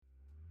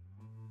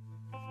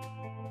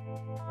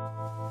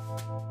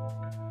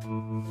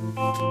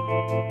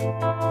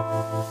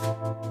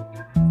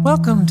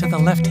Welcome to the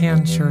Left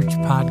Hand Church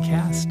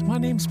podcast. My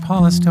name's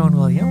Paula Stone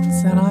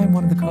Williams, and I'm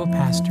one of the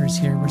co-pastors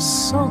here. We're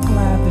so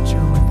glad that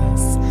you're with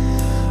us.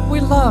 We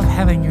love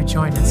having you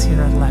join us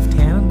here at Left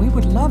Hand, and we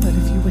would love it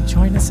if you would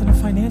join us in a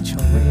financial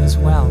way as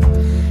well.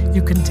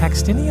 You can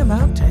text any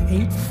amount to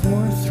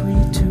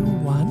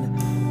 84321,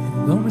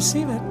 and we'll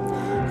receive it.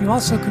 You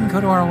also can go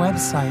to our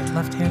website,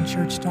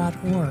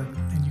 lefthandchurch.org,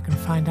 and you can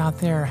find out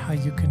there how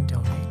you can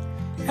donate.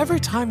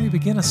 Every time we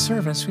begin a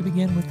service, we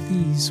begin with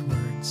these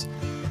words.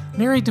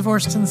 Married,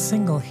 divorced, and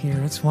single here,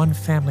 it's one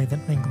family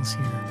that mingles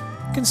here.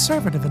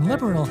 Conservative and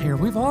liberal here,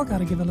 we've all got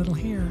to give a little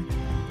here.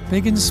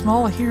 Big and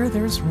small here,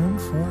 there's room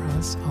for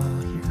us all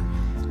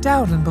here.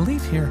 Doubt and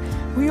belief here,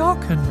 we all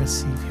can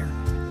receive here.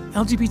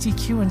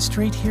 LGBTQ and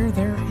straight here,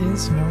 there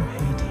is no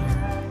hate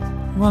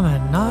here.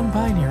 Woman,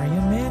 non-binary,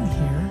 and man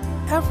here,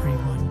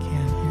 everyone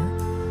can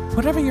here.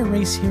 Whatever your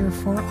race here,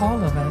 for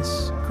all of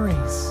us,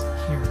 grace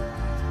here.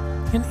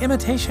 In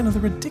imitation of the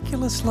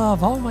ridiculous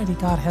love Almighty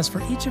God has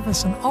for each of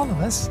us and all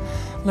of us,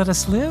 let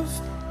us live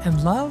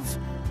and love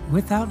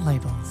without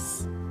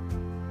labels.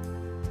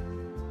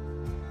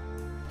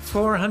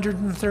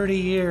 430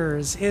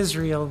 years,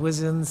 Israel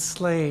was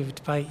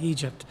enslaved by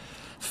Egypt.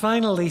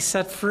 Finally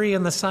set free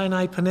in the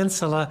Sinai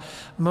Peninsula,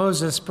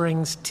 Moses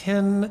brings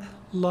 10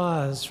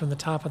 laws from the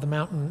top of the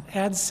mountain,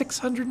 adds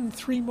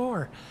 603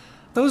 more.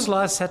 Those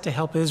laws set to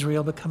help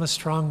Israel become a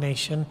strong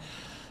nation,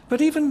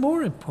 but even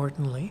more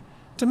importantly,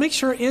 to make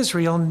sure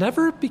Israel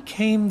never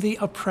became the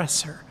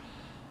oppressor.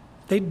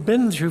 They'd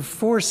been through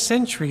 4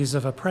 centuries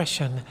of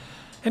oppression,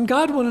 and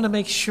God wanted to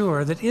make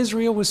sure that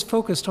Israel was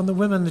focused on the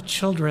women, the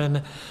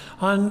children,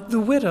 on the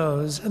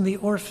widows and the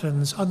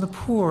orphans, on the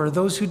poor,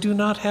 those who do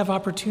not have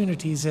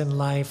opportunities in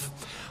life,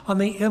 on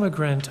the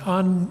immigrant,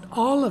 on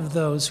all of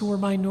those who were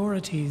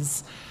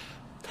minorities.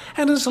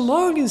 And as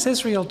long as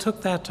Israel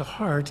took that to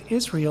heart,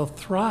 Israel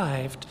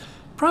thrived,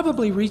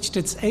 probably reached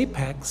its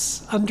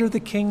apex under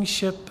the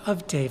kingship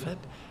of David,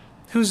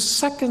 whose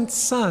second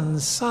son,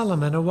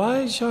 Solomon, a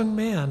wise young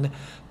man,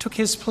 took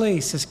his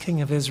place as king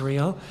of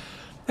Israel.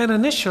 And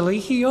initially,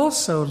 he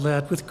also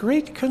led with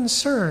great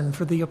concern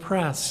for the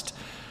oppressed.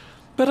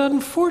 But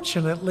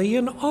unfortunately,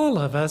 in all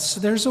of us,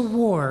 there's a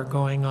war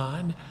going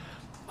on.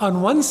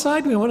 On one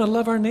side, we want to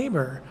love our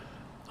neighbor.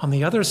 On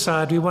the other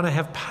side, we want to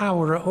have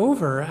power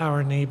over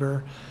our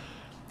neighbor.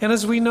 And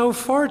as we know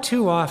far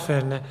too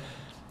often,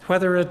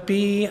 whether it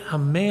be a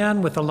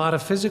man with a lot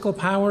of physical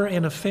power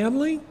in a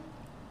family,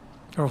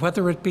 or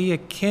whether it be a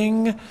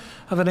king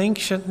of an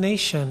ancient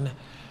nation,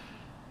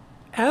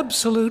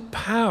 absolute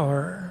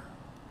power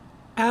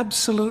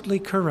absolutely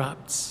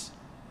corrupts.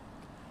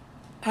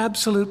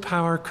 Absolute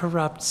power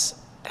corrupts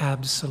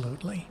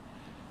absolutely.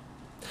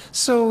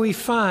 So we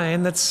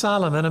find that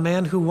Solomon, a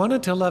man who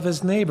wanted to love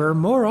his neighbor,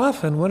 more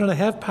often wanted to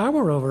have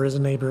power over his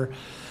neighbor.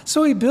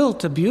 So he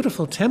built a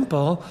beautiful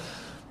temple,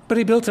 but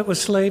he built it with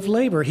slave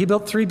labor. He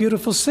built 3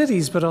 beautiful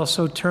cities, but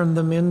also turned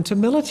them into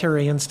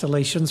military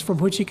installations from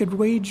which he could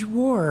wage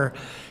war.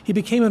 He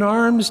became an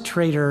arms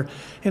trader,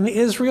 and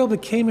Israel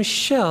became a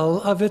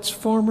shell of its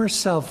former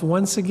self,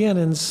 once again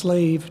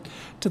enslaved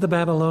to the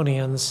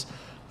Babylonians.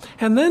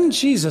 And then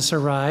Jesus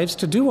arrives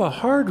to do a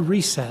hard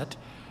reset.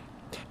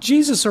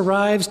 Jesus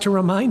arrives to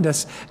remind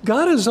us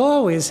God has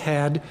always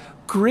had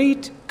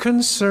great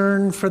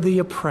concern for the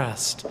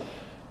oppressed.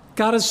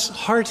 God's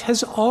heart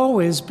has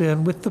always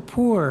been with the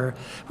poor,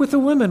 with the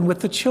women, with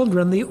the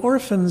children, the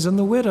orphans and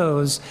the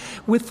widows,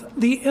 with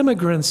the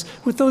immigrants,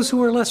 with those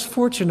who are less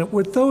fortunate,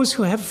 with those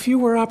who have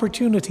fewer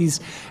opportunities.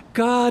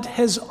 God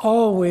has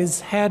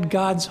always had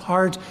God's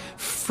heart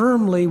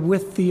firmly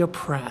with the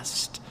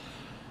oppressed.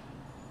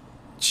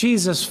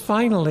 Jesus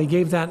finally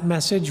gave that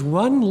message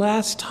one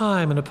last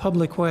time in a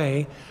public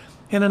way.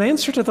 In an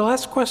answer to the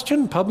last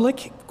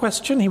public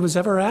question he was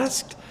ever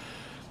asked,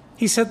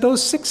 he said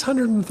those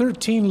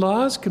 613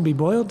 laws can be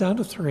boiled down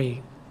to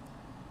 3.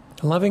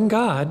 Loving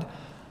God,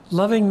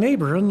 loving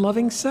neighbor, and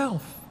loving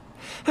self.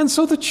 And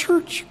so the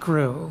church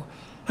grew,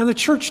 and the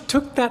church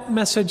took that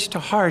message to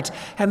heart,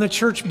 and the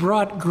church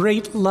brought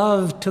great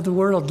love to the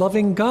world,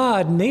 loving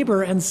God,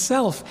 neighbor, and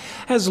self,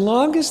 as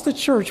long as the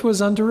church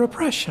was under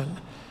oppression.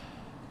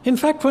 In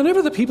fact,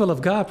 whenever the people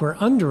of God were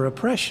under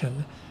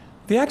oppression,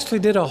 they actually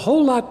did a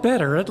whole lot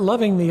better at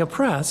loving the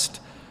oppressed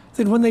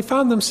than when they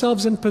found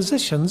themselves in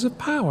positions of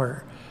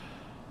power.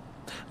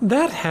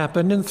 That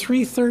happened in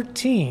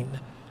 313,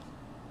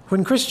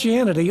 when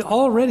Christianity,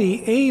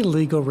 already a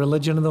legal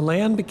religion in the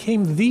land,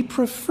 became the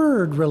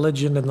preferred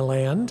religion in the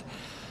land.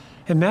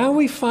 And now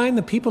we find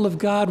the people of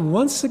God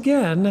once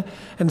again,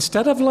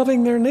 instead of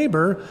loving their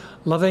neighbor,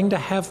 loving to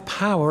have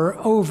power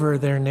over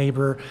their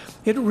neighbor.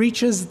 It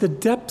reaches the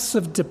depths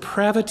of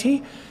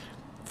depravity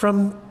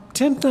from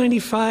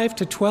 1095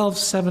 to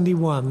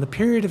 1271, the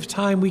period of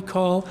time we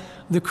call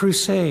the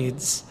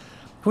Crusades,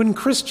 when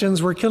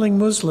Christians were killing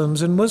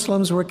Muslims and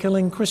Muslims were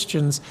killing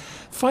Christians,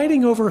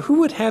 fighting over who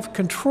would have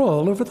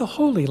control over the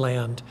Holy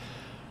Land.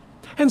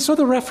 And so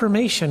the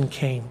Reformation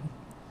came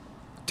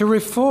to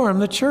reform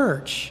the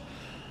church,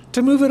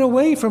 to move it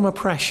away from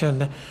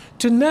oppression,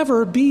 to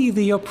never be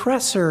the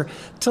oppressor,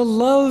 to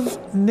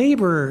love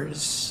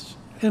neighbors.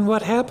 And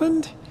what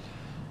happened?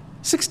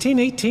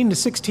 1618 to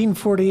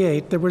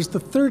 1648, there was the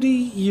 30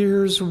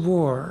 Years'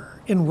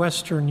 War in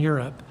Western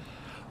Europe.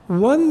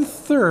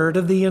 1/3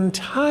 of the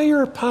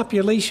entire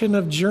population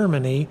of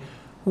Germany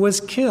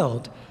was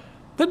killed.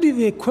 That'd be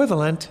the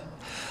equivalent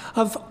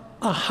of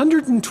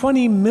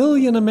 120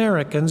 million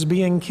Americans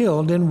being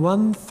killed in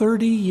one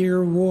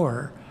 30-year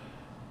war.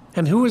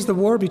 And who was the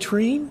war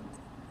between?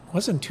 It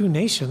wasn't two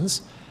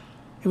nations.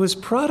 It was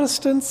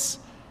Protestants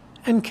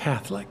and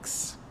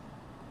Catholics.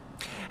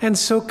 And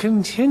so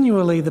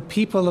continually the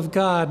people of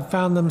God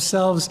found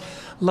themselves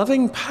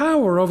loving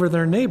power over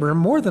their neighbor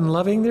more than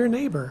loving their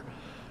neighbor.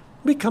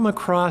 We come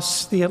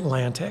across the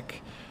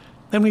Atlantic,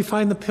 and we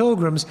find the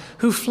Pilgrims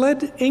who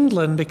fled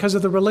England because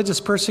of the religious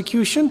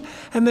persecution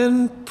and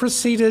then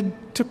proceeded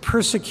to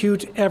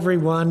persecute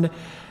everyone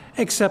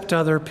except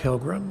other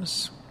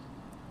pilgrims.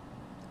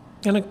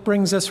 And it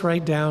brings us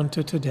right down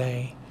to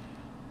today.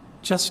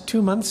 Just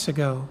 2 months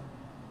ago,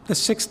 the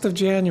 6th of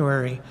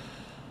January,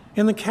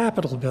 in the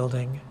Capitol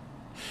building,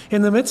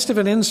 in the midst of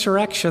an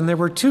insurrection, there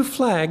were two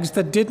flags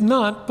that did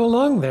not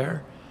belong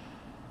there.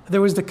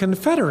 There was the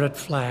Confederate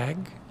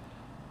flag.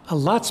 A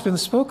lot's been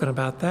spoken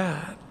about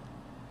that.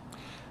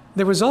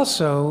 There was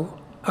also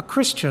a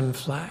Christian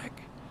flag.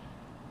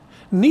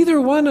 Neither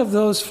one of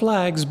those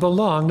flags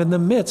belonged in the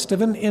midst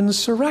of an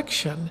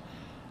insurrection.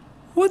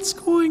 What's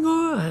going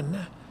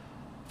on?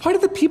 Why do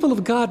the people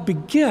of God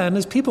begin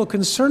as people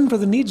concerned for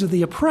the needs of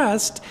the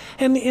oppressed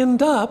and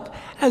end up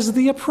as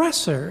the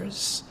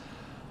oppressors?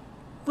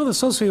 Well, the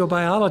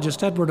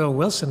sociobiologist Edward O.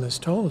 Wilson has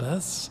told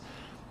us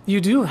you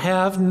do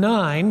have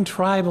 9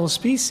 tribal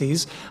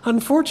species.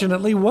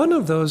 Unfortunately, one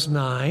of those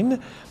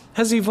 9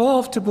 has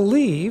evolved to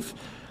believe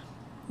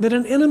that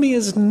an enemy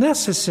is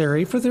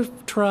necessary for the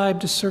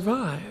tribe to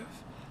survive.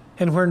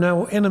 And where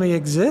no enemy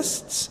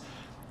exists,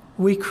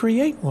 we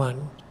create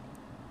one.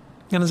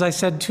 And as I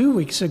said 2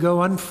 weeks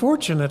ago,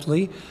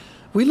 unfortunately,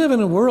 we live in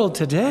a world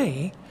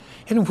today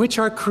in which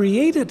our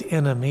created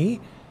enemy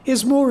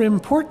is more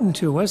important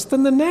to us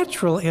than the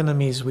natural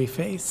enemies we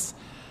face.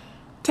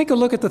 Take a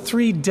look at the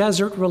 3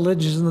 desert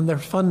religions and their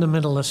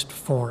fundamentalist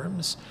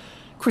forms: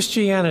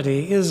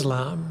 Christianity,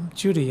 Islam,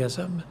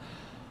 Judaism.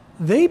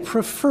 They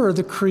prefer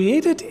the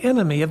created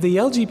enemy of the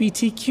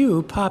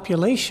LGBTQ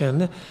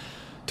population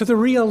to the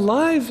real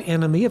live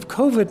enemy of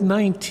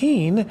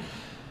COVID-19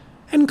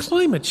 and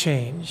climate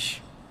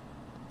change.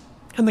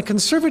 And the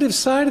conservative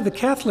side of the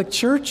Catholic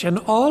Church and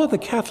all of the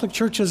Catholic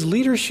Church's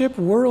leadership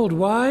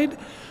worldwide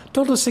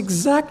told us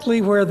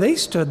exactly where they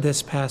stood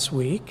this past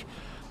week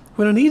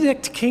when an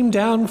edict came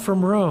down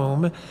from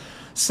Rome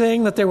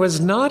saying that there was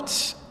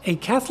not a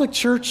Catholic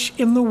Church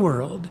in the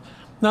world,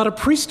 not a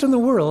priest in the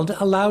world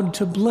allowed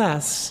to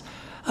bless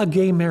a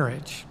gay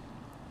marriage.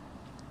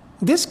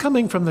 This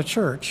coming from the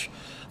church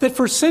that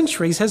for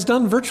centuries has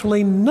done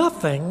virtually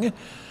nothing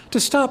to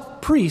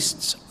stop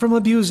priests from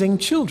abusing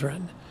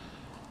children.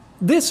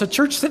 This, a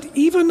church that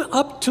even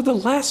up to the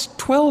last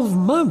 12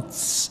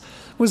 months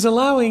was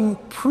allowing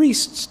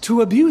priests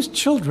to abuse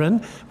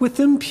children with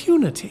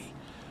impunity.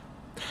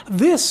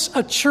 This,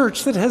 a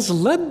church that has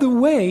led the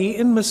way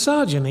in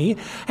misogyny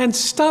and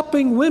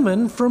stopping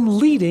women from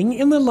leading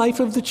in the life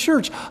of the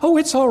church. Oh,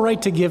 it's all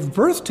right to give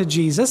birth to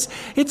Jesus.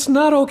 It's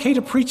not okay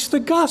to preach the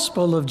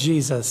gospel of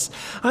Jesus.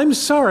 I'm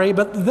sorry,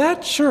 but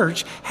that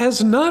church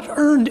has not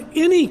earned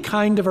any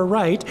kind of a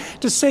right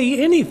to say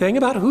anything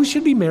about who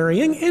should be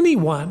marrying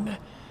anyone.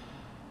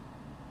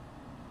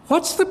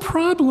 What's the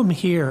problem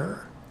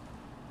here?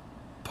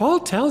 Paul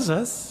tells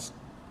us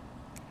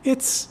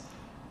it's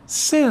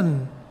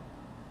sin.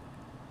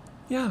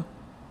 Yeah,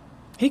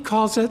 he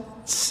calls it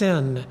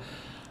sin.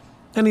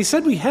 And he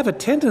said we have a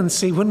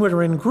tendency when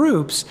we're in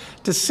groups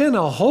to sin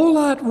a whole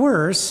lot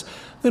worse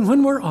than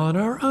when we're on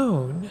our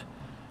own.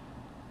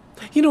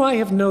 You know, I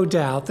have no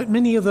doubt that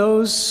many of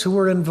those who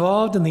were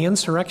involved in the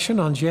insurrection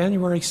on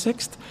January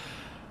 6th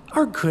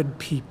are good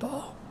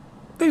people.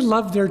 They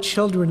love their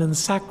children and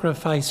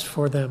sacrifice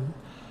for them.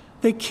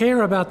 They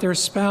care about their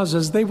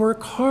spouses. They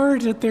work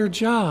hard at their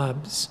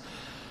jobs.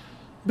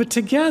 But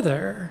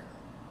together,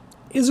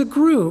 as a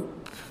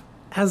group,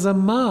 as a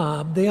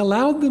mob, they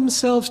allowed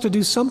themselves to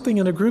do something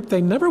in a group they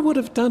never would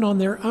have done on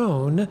their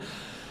own,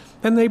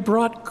 and they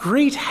brought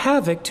great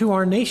havoc to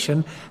our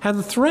nation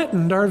and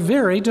threatened our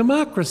very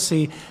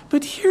democracy.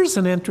 But here's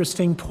an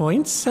interesting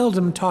point,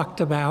 seldom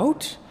talked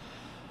about.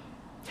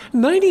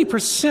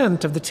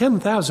 90% of the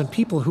 10,000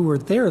 people who were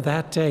there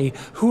that day,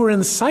 who were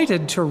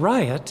incited to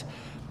riot,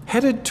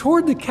 headed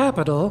toward the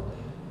Capitol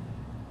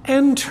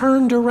and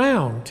turned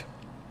around.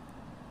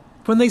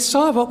 When they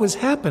saw what was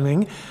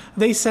happening,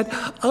 they said,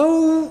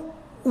 "Oh,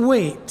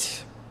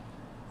 wait,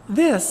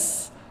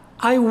 this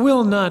I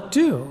will not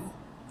do."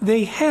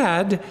 They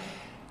had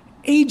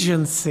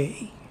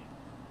agency.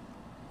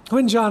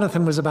 When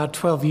Jonathan was about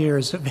 12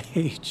 years of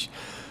age,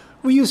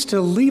 we used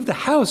to leave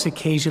the house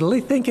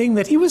occasionally thinking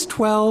that he was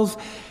 12,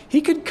 He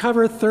could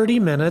cover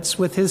 30 minutes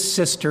with his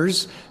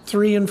sisters,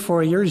 3 and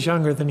 4 years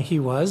younger than he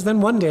was.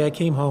 Then one day I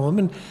came home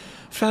and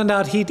found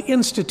out he'd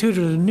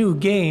instituted a new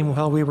game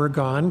while we were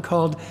gone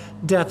called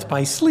Death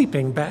by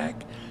Sleeping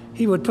Bag.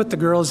 He would put the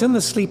girls in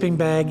the sleeping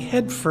bag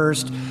head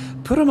first,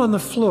 put them on the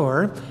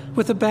floor.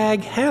 With the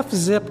bag half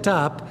zipped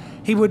up,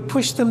 he would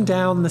push them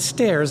down the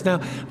stairs.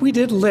 Now, we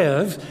did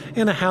live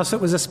in a house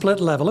that was a split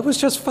level. It was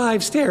just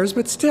 5 stairs,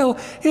 but still,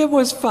 it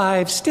was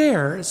 5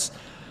 stairs.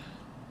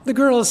 The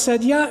girls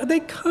said, yeah, they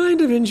kind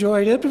of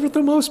enjoyed it, but for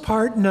the most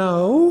part,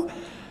 no.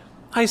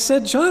 I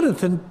said,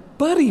 Jonathan,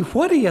 buddy,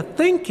 what are you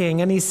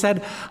thinking? And he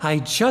said, I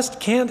just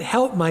can't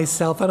help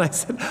myself. And I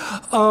said,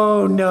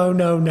 oh, no,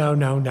 no, no,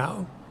 no,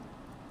 no.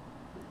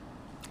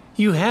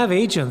 You have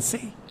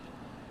agency.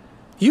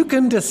 You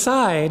can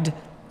decide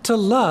to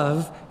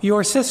love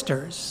your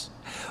sisters,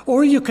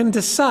 or you can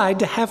decide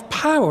to have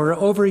power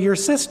over your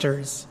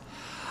sisters.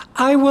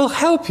 I will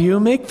help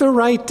you make the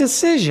right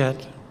decision.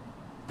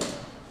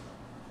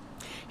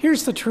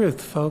 Here's the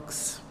truth,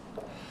 folks.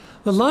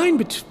 The line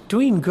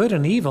between good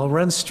and evil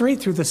runs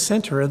straight through the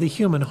center of the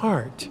human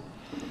heart.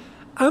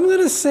 I'm going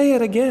to say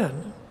it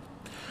again.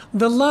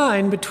 The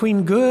line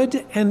between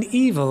good and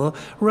evil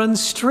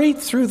runs straight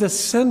through the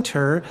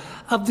center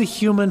of the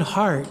human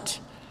heart.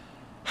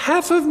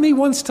 Half of me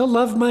wants to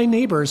love my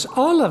neighbors,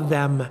 all of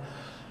them.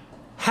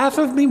 Half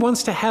of me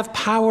wants to have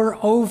power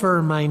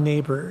over my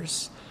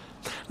neighbors.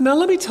 Now,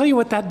 let me tell you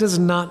what that does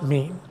not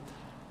mean.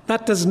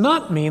 That does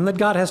not mean that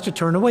God has to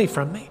turn away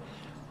from me.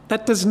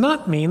 That does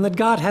not mean that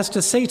God has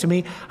to say to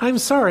me, I'm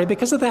sorry,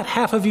 because of that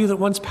half of you that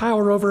wants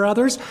power over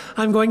others,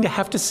 I'm going to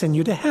have to send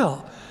you to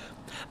hell.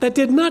 That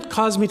did not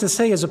cause me to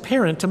say as a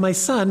parent to my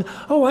son,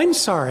 oh, I'm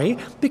sorry,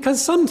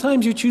 because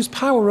sometimes you choose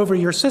power over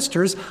your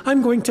sisters,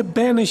 I'm going to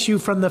banish you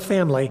from the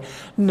family.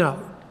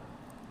 No.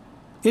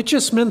 It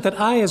just meant that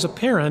I, as a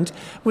parent,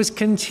 was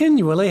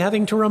continually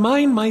having to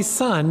remind my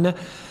son,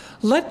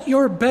 let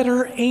your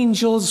better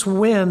angels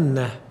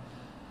win.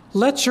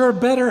 Let your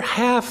better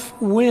half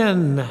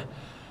win.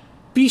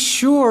 Be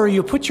sure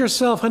you put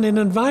yourself in an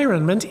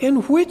environment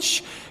in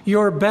which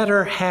your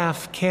better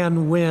half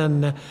can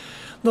win.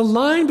 The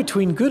line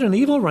between good and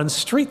evil runs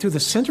straight through the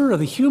center of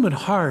the human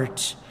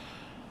heart.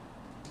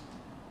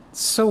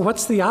 So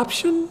what's the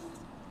option?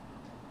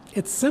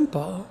 It's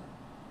simple.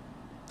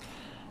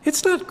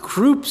 It's not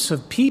groups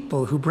of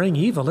people who bring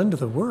evil into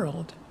the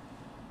world.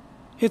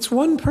 It's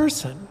one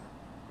person,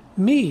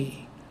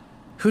 me,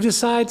 who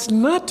decides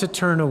not to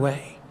turn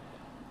away,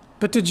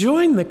 but to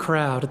join the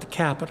crowd at the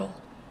Capitol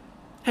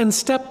and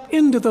step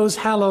into those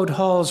hallowed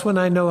halls when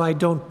I know I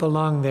don't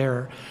belong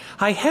there.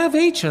 I have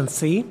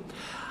agency.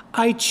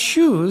 I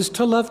choose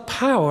to love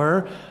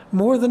power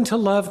more than to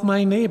love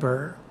my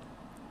neighbor.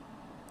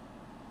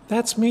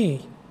 That's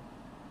me.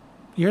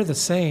 You're the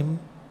same.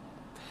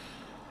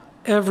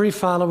 Every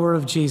follower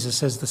of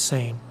Jesus is the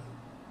same.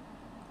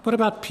 What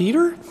about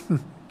Peter?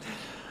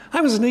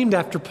 I was named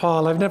after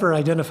Paul. I've never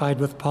identified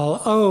with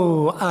Paul.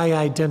 Oh, I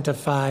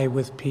identify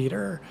with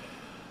Peter.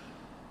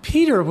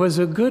 Peter was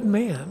a good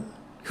man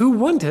who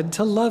wanted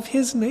to love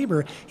his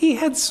neighbor. He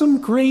had some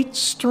great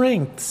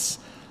strengths.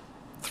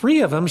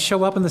 3 of them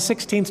show up in the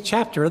 16th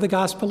chapter of the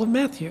Gospel of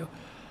Matthew.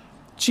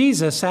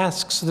 Jesus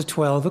asks the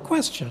 12 a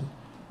question.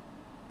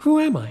 Who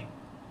am I?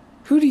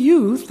 Who do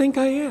you think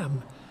I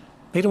am?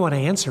 They don't want to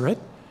answer it.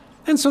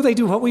 And so they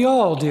do what we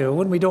all do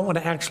when we don't want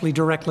to actually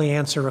directly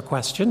answer a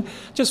question.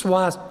 Just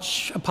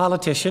watch a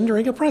politician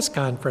during a press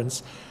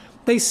conference.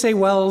 They say,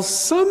 well,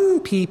 some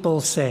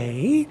people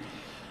say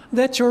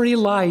that you're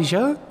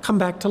Elijah, come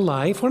back to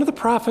life. One of the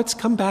prophets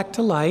come back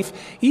to life.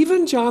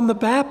 Even John the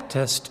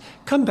Baptist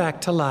come back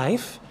to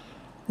life.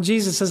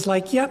 Jesus is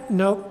like, yep,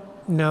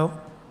 no.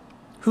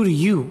 Who do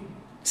you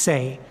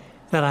say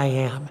that I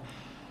am?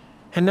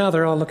 And now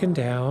they're all looking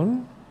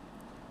down,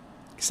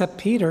 except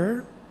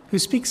Peter, who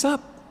speaks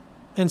up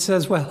and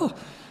says, well,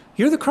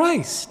 you're the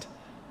Christ,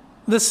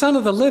 the Son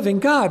of the living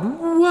God.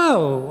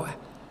 Whoa!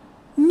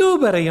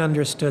 Nobody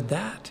understood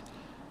that.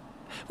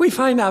 We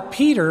find out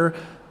Peter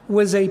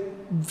was a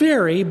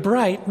very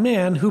bright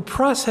man who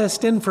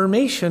processed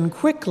information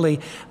quickly.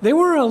 There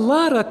were a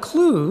lot of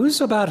clues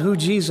about who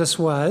Jesus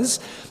was,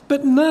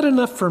 but not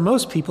enough for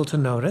most people to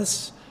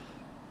notice.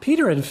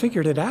 Peter had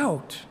figured it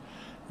out.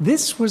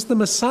 This was the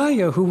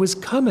Messiah who was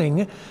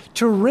coming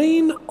to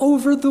reign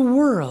over the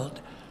world,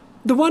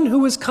 the one who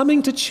was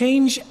coming to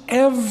change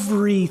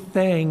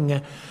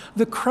everything,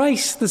 the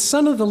Christ, the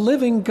Son of the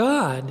living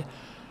God.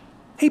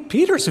 Hey,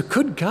 Peter's a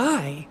good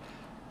guy.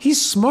 He's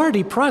smart,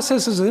 he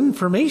processes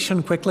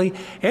information quickly,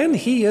 and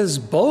he is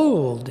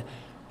bold.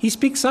 He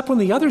speaks up when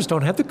the others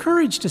don't have the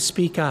courage to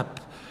speak up.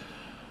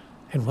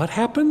 And what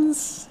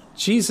happens?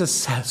 Jesus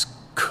says,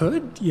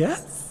 good,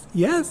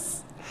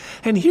 yes.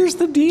 And here's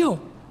the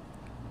deal.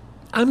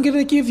 I'm going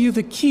to give you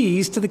the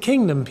keys to the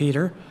kingdom,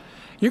 Peter.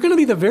 You're going to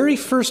be the very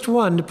first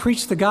one to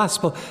preach the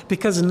gospel,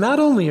 because not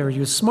only are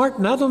you smart,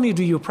 not only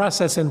do you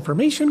process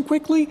information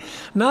quickly,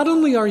 not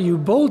only are you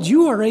bold,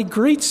 you are a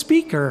great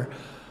speaker.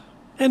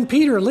 And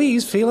Peter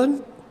leaves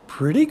feeling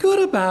pretty good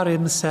about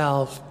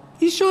himself.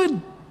 He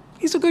should.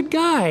 He's a good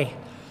guy.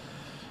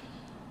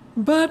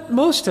 But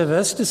most of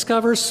us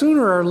discover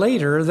sooner or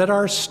later that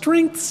our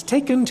strengths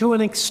taken to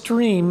an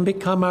extreme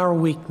become our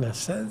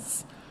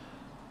weaknesses.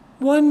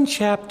 One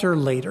chapter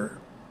later,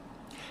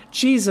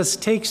 Jesus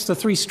takes the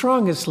three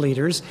strongest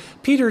leaders,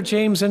 Peter,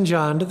 James, and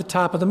John, to the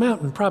top of the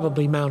mountain,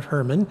 probably Mount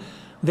Hermon.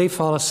 They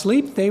fall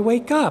asleep, they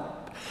wake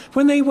up.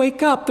 When they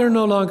wake up, they're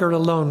no longer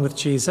alone with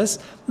Jesus.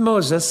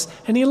 Moses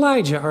and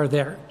Elijah are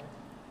there.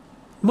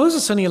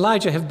 Moses and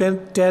Elijah have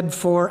been dead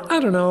for,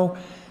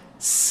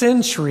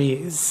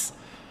 centuries.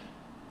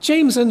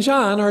 James and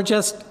John are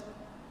just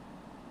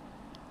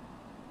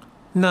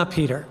not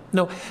Peter.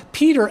 No,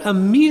 Peter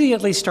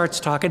immediately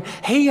starts talking.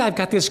 Hey, I've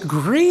got this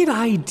great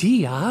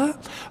idea.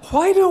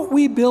 Why don't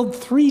we build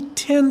 3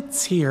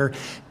 tents here,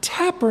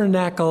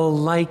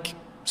 tabernacle-like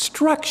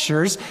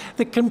structures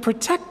that can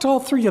protect all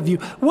 3 of you,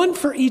 one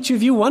for each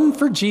of you, one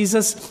for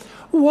Jesus,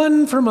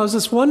 one for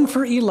Moses, one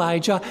for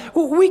Elijah.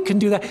 We can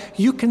do that.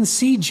 You can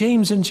see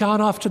James and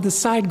John off to the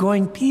side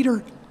going,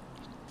 Peter,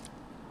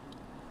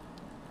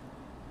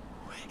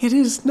 it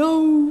is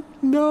no.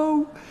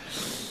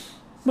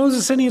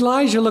 Moses and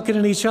Elijah looking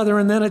at each other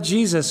and then at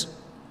Jesus.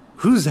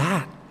 Who's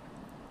that?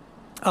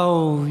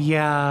 Oh,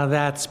 yeah,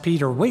 that's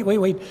Peter.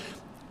 Wait.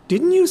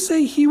 Didn't you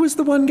say he was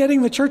the one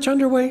getting the church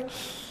underway?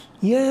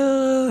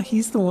 Yeah,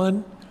 he's the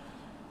one.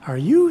 Are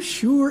you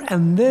sure?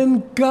 And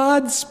then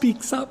God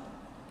speaks up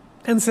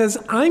and says,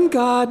 I'm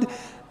God.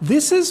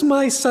 This is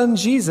my son,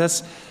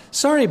 Jesus.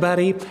 Sorry,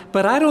 buddy,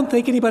 but I don't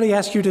think anybody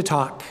asked you to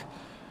talk.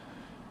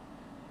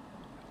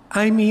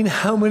 I mean,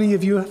 how many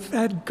of you have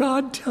had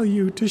God tell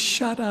you to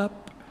shut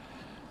up?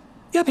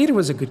 Yeah, Peter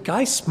was a good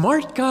guy,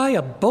 smart guy,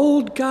 a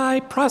bold guy,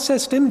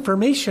 processed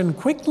information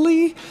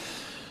quickly,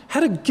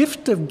 had a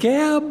gift of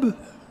gab.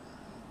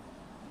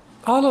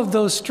 All of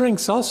those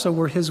strengths also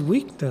were his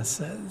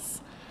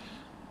weaknesses.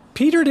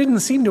 Peter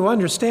didn't seem to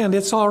understand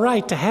it's all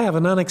right to have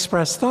an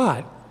unexpressed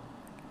thought.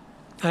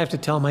 I have to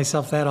tell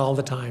myself that all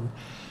the time.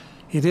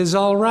 It is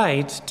all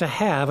right to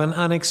have an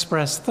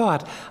unexpressed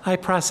thought. I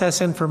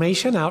process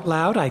information out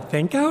loud. I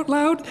think out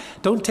loud.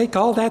 Don't take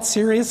all that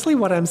seriously,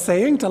 what I'm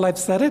saying, till I've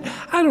said it,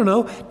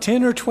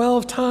 10 or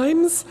 12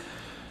 times.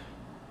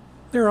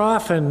 There are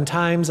often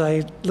times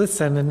I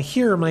listen and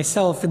hear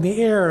myself in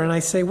the air and I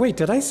say, wait,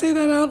 did I say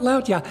that out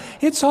loud? Yeah,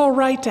 it's all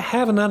right to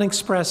have an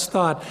unexpressed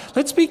thought.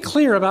 Let's be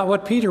clear about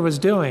what Peter was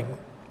doing.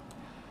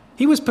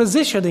 He was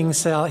positioning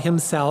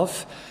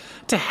himself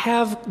to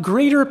have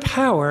greater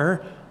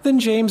power than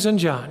James and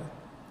John.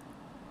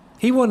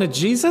 He wanted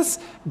Jesus,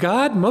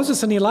 God,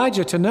 Moses, and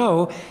Elijah to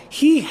know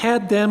he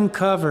had them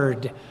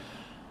covered.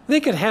 They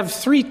could have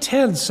 3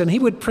 tents and he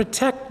would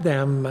protect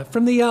them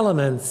from the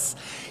elements.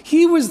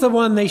 He was the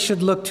one they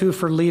should look to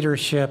for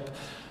leadership.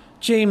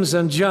 James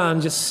and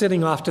John just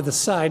sitting off to the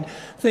side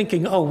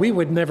thinking, oh, we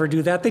would never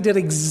do that. They did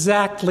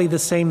exactly the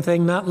same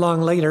thing not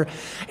long later.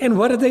 And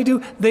what did they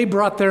do? They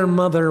brought their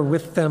mother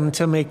with them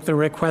to make the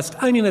request.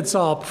 I mean, it's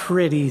all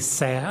pretty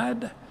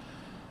sad.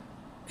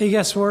 It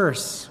gets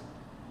worse.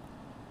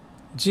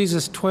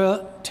 Jesus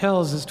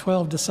tells his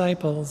 12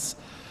 disciples,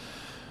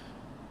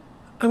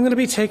 I'm going to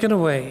be taken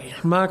away,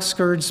 mocked,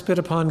 scourged, spit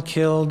upon,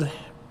 killed.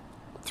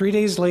 3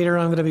 days later,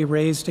 I'm going to be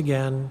raised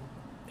again.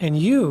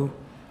 And you're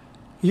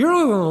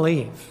all going to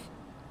leave.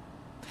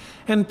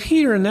 And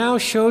Peter now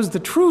shows the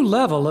true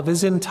level of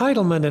his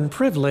entitlement and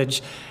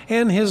privilege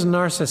and his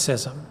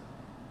narcissism.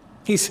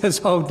 He says,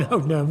 oh,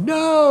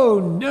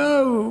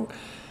 no.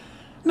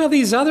 Now,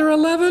 these other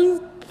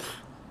 11,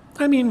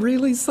 I mean,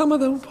 really, some of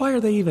them, why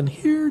are they even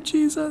here,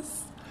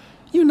 Jesus?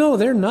 You know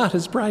they're not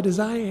as bright as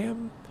I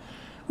am.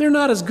 They're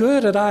not as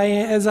good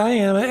as I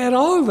am at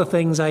all of the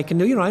things I can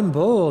do. I'm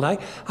bold.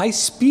 I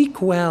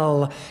speak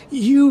well.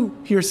 You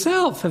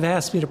yourself have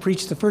asked me to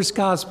preach the first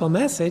gospel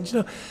message.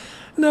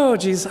 No,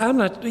 Jesus, I'm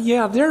not.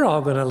 Yeah, they're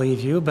all going to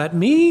leave you, but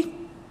me?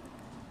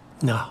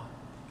 No.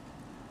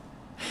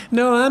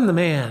 No, I'm the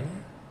man.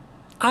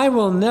 I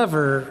will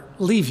never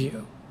leave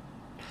you.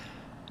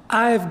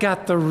 I've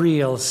got the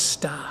real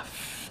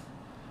stuff.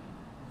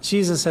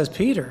 Jesus says,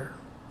 Peter,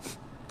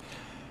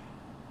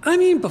 I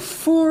mean,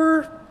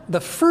 before the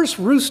first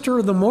rooster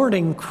of the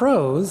morning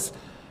crows,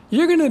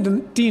 you're going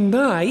to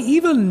deny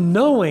even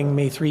knowing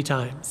me 3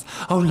 times.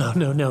 Oh,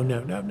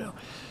 no.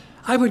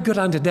 I would go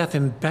down to death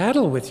in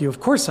battle with you. Of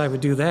course I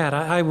would do that.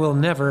 I will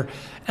never,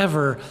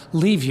 ever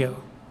leave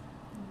you.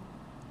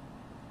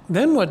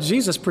 Then what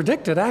Jesus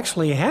predicted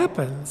actually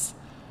happens.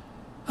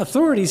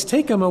 Authorities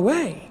take him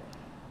away.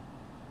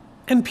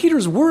 And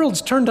Peter's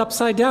world's turned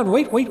upside down.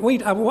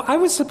 Wait. I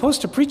was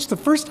supposed to preach the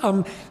first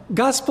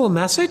gospel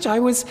message. I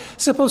was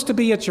supposed to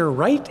be at your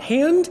right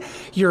hand,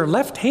 your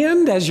left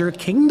hand as your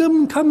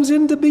kingdom comes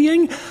into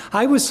being.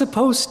 I was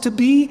supposed to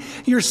be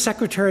your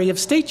Secretary of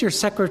State, your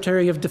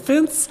Secretary of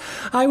Defense.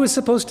 I was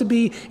supposed to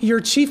be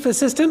your chief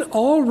assistant,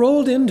 all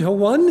rolled into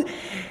one.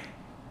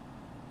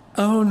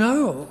 Oh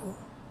no.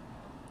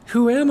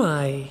 Who am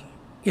I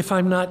if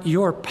I'm not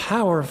your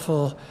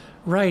powerful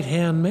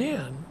right-hand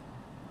man?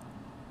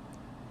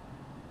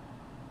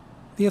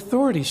 The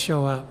authorities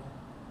show up.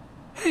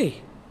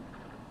 Hey,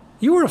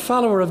 You were a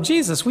follower of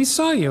Jesus. We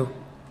saw you.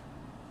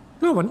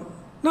 No one,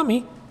 not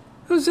me.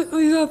 Who's it?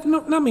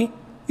 No, not me.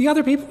 The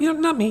other people,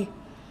 not me.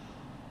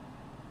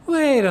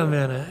 Wait a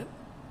minute.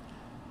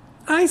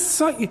 I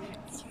saw you.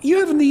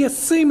 You have the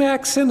same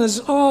accent as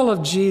all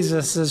of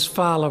Jesus'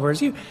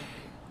 followers.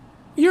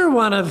 You're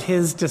one of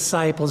his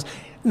disciples.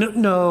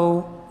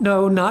 No,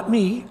 not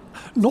me.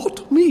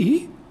 Not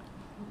me.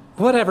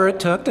 Whatever it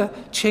took to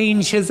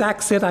change his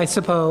accent, I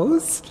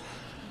suppose.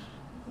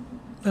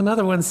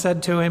 Another one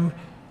said to him,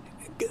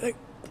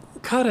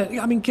 cut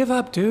it. Give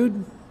up,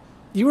 dude.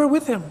 You were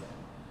with him.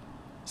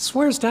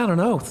 Swears down an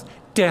oath.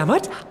 Damn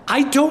it,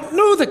 I don't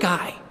know the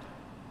guy.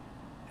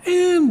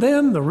 And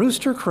then the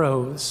rooster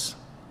crows.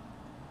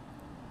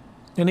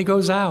 And he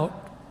goes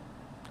out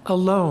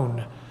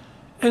alone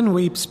and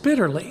weeps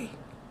bitterly.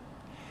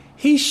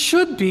 He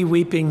should be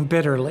weeping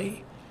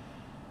bitterly.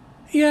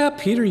 Yeah,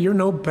 Peter, you're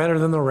no better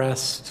than the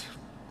rest.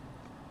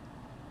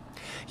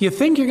 You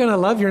think you're going to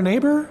love your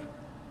neighbor?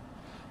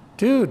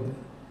 Dude,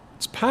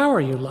 it's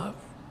power you love.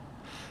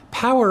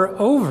 Power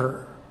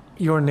over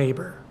your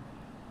neighbor.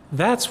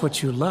 That's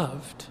what you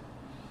loved.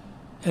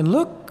 And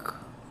look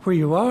where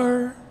you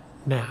are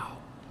now.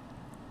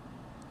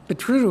 But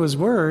true to his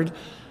word,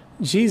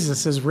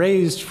 Jesus is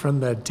raised from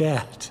the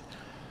dead.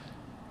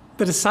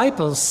 The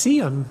disciples see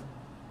him,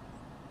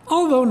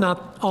 although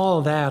not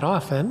all that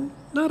often,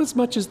 not as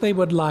much as they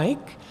would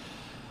like.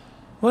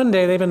 One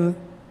day they've been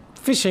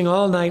fishing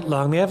all night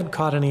long. They haven't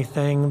caught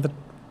anything. The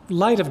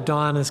light of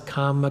dawn has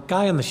come. A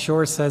guy on the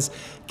shore says,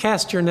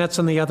 cast your nets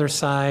on the other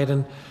side.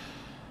 And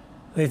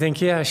they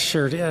think, yeah,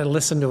 sure,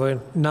 listen to a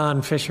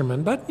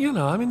non-fisherman. But, they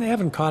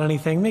haven't caught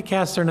anything. They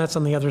cast their nets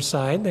on the other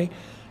side. They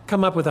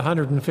come up with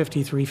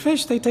 153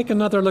 fish. They take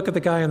another look at the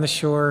guy on the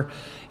shore.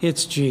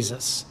 It's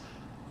Jesus.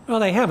 Well,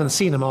 they haven't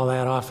seen him all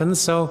that often,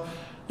 so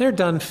they're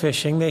done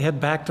fishing. They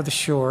head back to the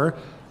shore.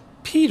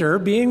 Peter,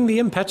 being the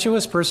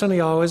impetuous person he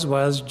always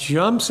was,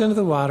 jumps into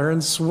the water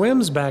and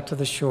swims back to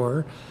the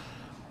shore.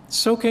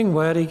 Soaking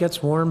wet, he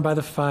gets warmed by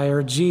the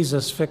fire.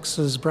 Jesus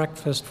fixes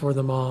breakfast for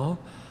them all.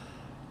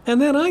 And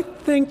then I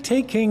think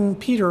taking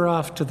Peter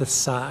off to the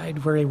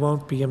side where he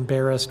won't be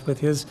embarrassed with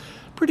his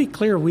pretty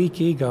clear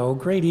weak ego,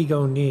 great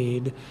ego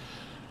need,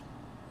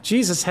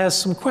 Jesus has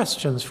some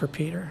questions for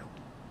Peter.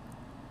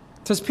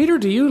 Says, Peter,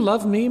 do you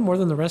love me more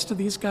than the rest of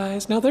these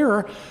guys? Now, there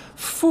are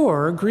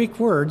 4 Greek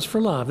words for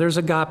love. There's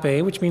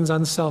agape, which means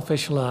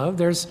unselfish love.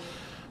 There's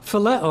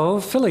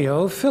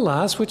phileo,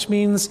 philos, which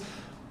means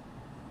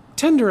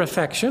tender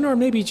affection, or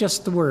maybe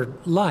just the word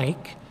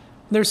like.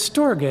 There's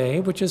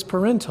storge, which is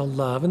parental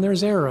love, and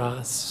there's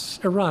eros,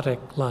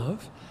 erotic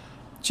love.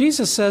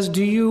 Jesus says,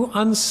 do you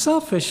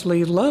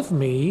unselfishly love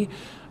me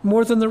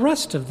more than the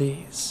rest of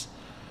these?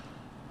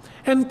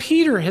 And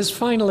Peter has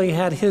finally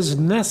had his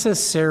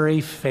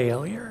necessary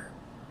failure.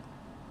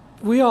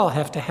 We all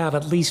have to have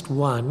at least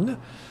one.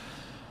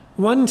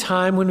 One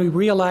time when we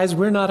realize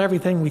we're not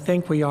everything we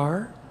think we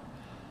are.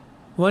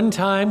 One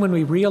time when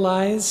we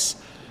realize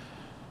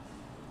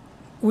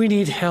we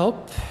need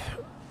help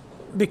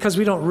because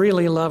we don't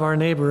really love our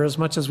neighbor as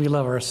much as we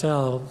love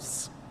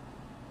ourselves,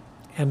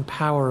 and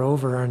power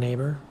over our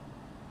neighbor.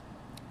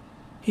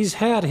 He's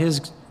had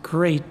his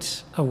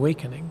great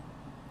awakening.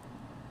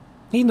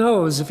 He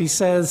knows if he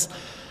says,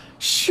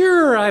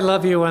 sure, I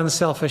love you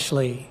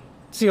unselfishly.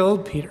 It's the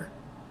old Peter.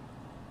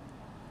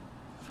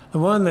 The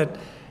one that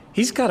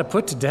he's got to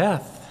put to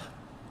death.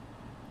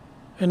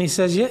 And he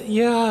says,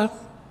 yeah,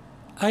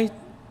 I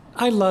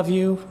love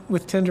you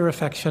with tender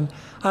affection.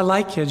 I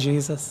like you,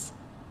 Jesus.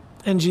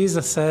 And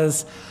Jesus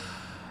says,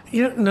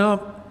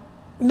 no,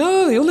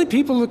 the only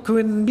people who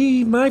can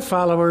be my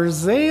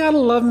followers, they ought to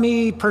love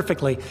me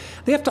perfectly.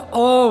 They have to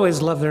always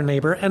love their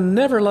neighbor and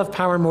never love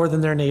power more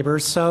than their neighbor.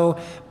 So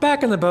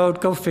back in the boat,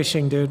 go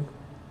fishing, dude.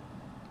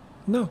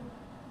 No.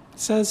 It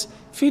says,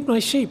 feed my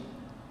sheep.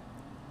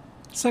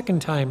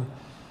 Second time,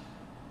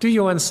 do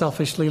you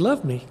unselfishly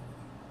love me?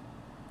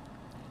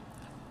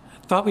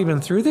 Thought we've been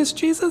through this,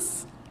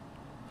 Jesus?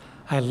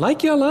 I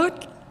like you a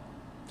lot.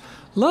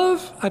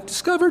 Love, I've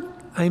discovered,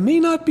 I may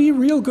not be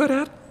real good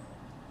at.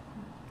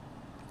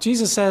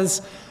 Jesus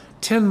says,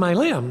 tend my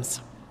lambs.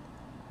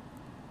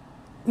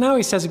 Now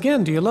he says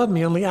again, do you love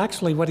me? Only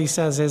actually what he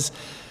says is,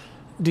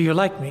 do you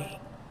like me?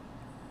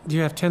 Do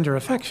you have tender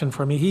affection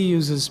for me? He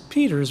uses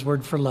Peter's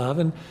word for love,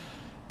 and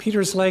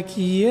Peter's like,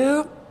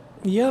 yep,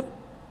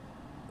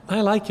 I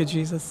like you,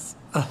 Jesus,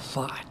 a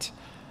lot.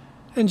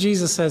 And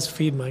Jesus says,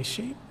 feed my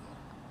sheep.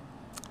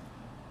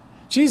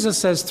 Jesus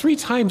says, 3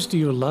 times do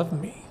you love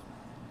me?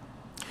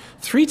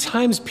 3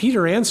 times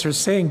Peter answers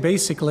saying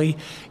basically,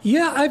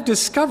 yeah, I've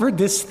discovered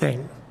this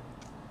thing.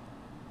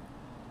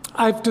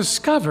 I've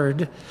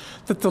discovered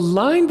that the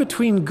line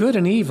between good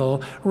and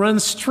evil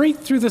runs straight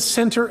through the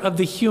center of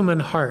the human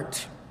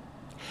heart.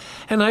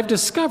 And I've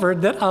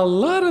discovered that a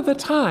lot of the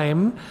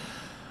time,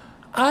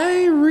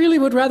 I really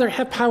would rather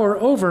have power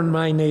over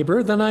my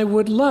neighbor than I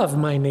would love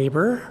my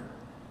neighbor.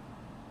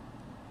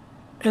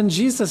 And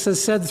Jesus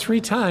has said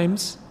 3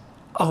 times,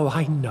 oh,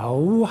 I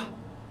know.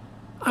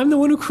 I'm the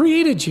one who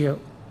created you.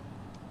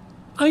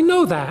 I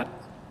know that.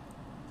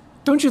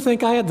 Don't you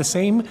think I had the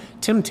same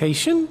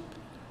temptation?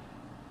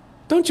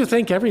 Don't you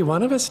think every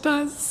one of us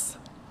does?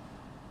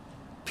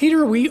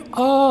 Peter, we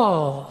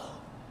all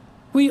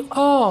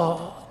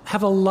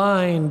have a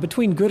line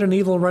between good and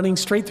evil running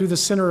straight through the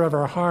center of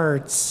our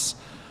hearts.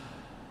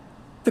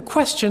 The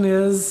question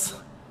is,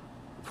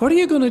 what are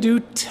you going to do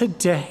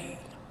today?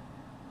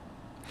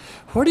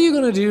 What are you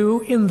going to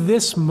do in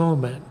this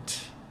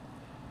moment?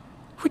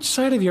 Which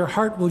side of your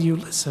heart will you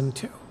listen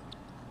to?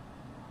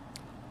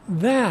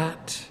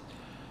 That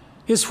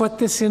is what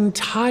this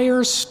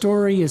entire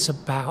story is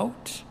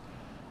about.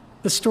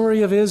 The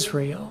story of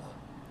Israel,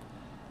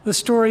 the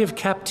story of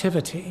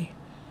captivity,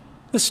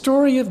 the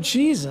story of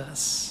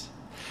Jesus,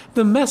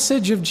 the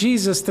message of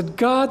Jesus that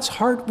God's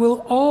heart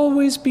will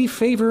always be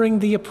favoring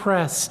the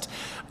oppressed,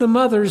 the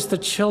mothers, the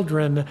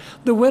children,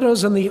 the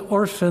widows and the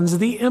orphans,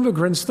 the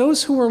immigrants,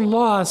 those who are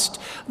lost,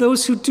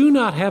 those who do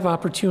not have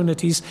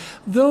opportunities,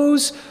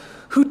 those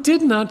who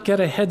did not get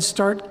a head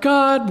start.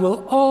 God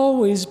will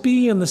always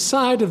be on the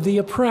side of the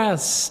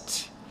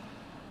oppressed.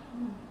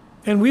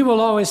 And we will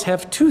always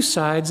have two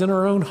sides in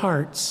our own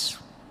hearts.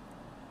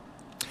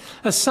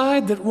 A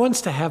side that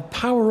wants to have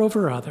power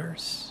over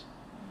others,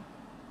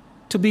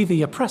 to be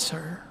the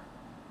oppressor,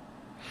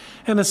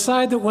 and a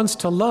side that wants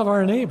to love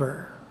our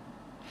neighbor.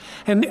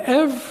 And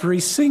every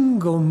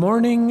single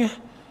morning,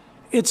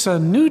 it's a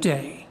new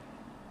day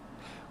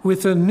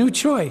with a new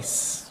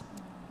choice.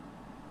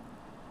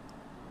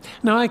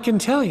 Now, I can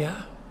tell you,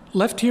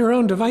 left to your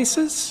own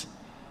devices,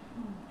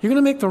 you're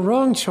going to make the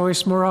wrong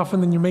choice more often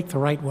than you make the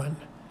right one.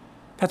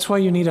 That's why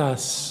you need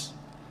us.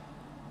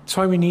 That's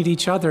why we need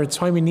each other. It's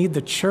why we need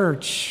the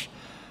church.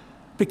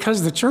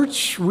 Because the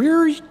church,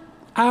 we're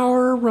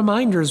our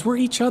reminders. We're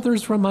each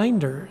other's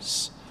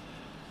reminders.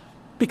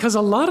 Because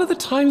a lot of the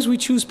times we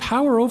choose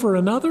power over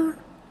another,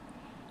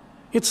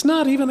 it's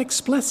not even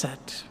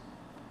explicit.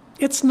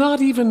 It's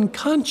not even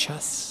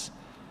conscious.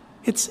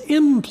 It's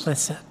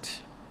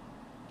implicit.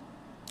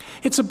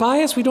 It's a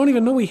bias we don't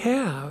even know we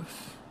have.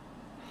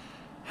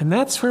 And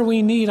that's where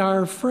we need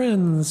our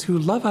friends who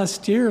love us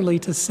dearly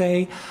to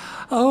say,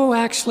 oh,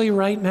 actually,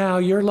 right now,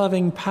 you're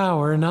loving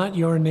power, not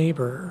your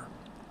neighbor.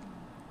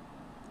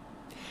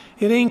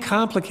 It ain't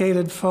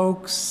complicated,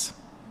 folks.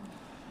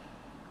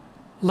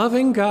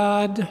 Loving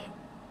God,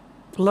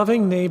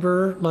 loving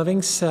neighbor,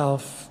 loving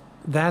self,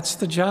 that's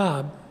the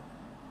job.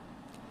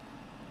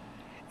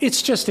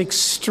 It's just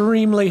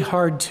extremely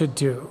hard to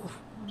do.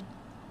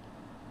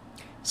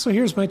 So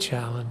here's my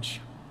challenge.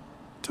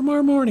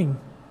 Tomorrow morning,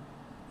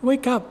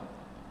 wake up.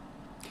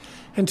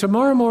 And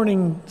tomorrow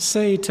morning,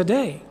 say,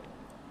 today,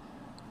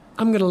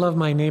 I'm going to love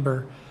my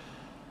neighbor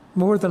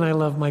more than I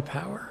love my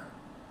power.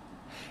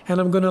 And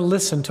I'm going to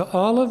listen to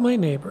all of my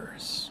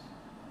neighbors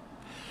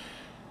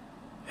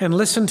and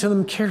listen to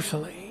them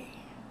carefully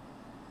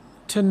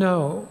to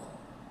know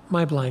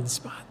my blind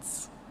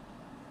spots.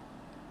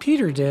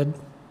 Peter did.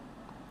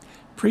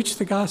 Preach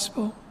the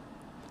gospel,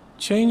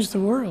 change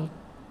the world.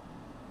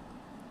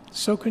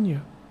 So can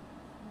you.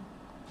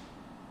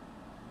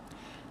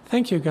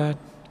 Thank you, God,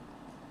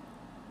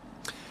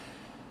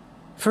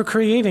 for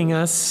creating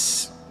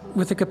us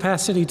with the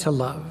capacity to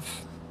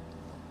love.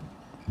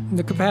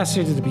 The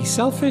capacity to be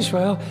selfish,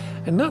 well,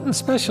 and nothing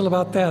special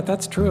about that.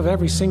 That's true of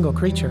every single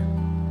creature.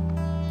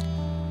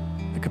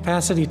 The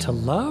capacity to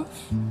love,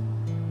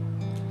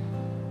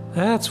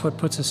 that's what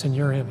puts us in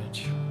your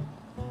image.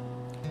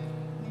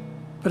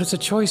 But it's a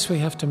choice we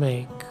have to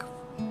make.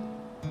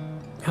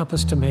 Help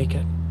us to make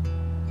it.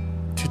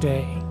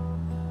 Today,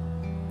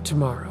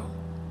 tomorrow,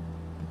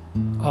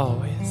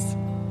 always.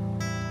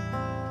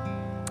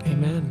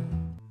 Amen.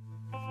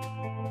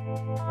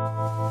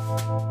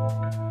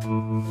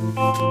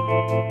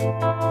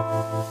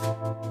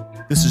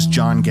 This is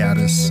John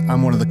Gaddis.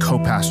 I'm one of the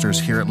co-pastors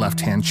here at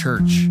Left Hand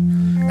Church.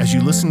 As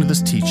you listen to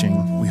this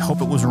teaching, we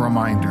hope it was a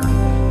reminder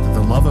that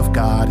the love of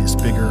God is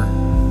bigger,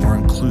 more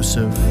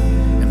inclusive,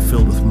 and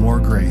filled with more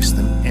grace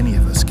than any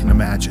of us can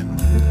imagine.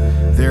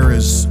 There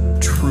is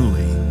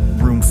truly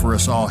room for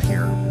us all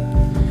here.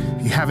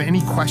 If you have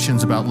any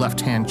questions about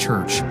Left Hand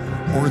Church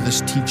or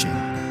this teaching,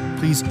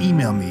 please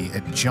email me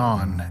at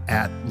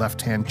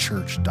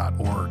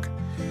john@lefthandchurch.org.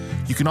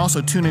 You can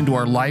also tune into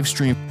our live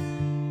stream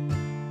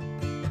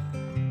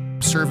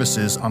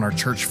services on our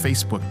church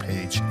Facebook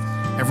page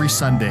every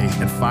Sunday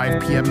at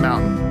 5 p.m.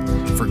 Mountain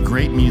for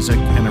great music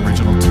and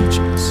original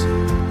teachings.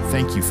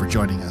 Thank you for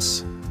joining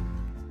us.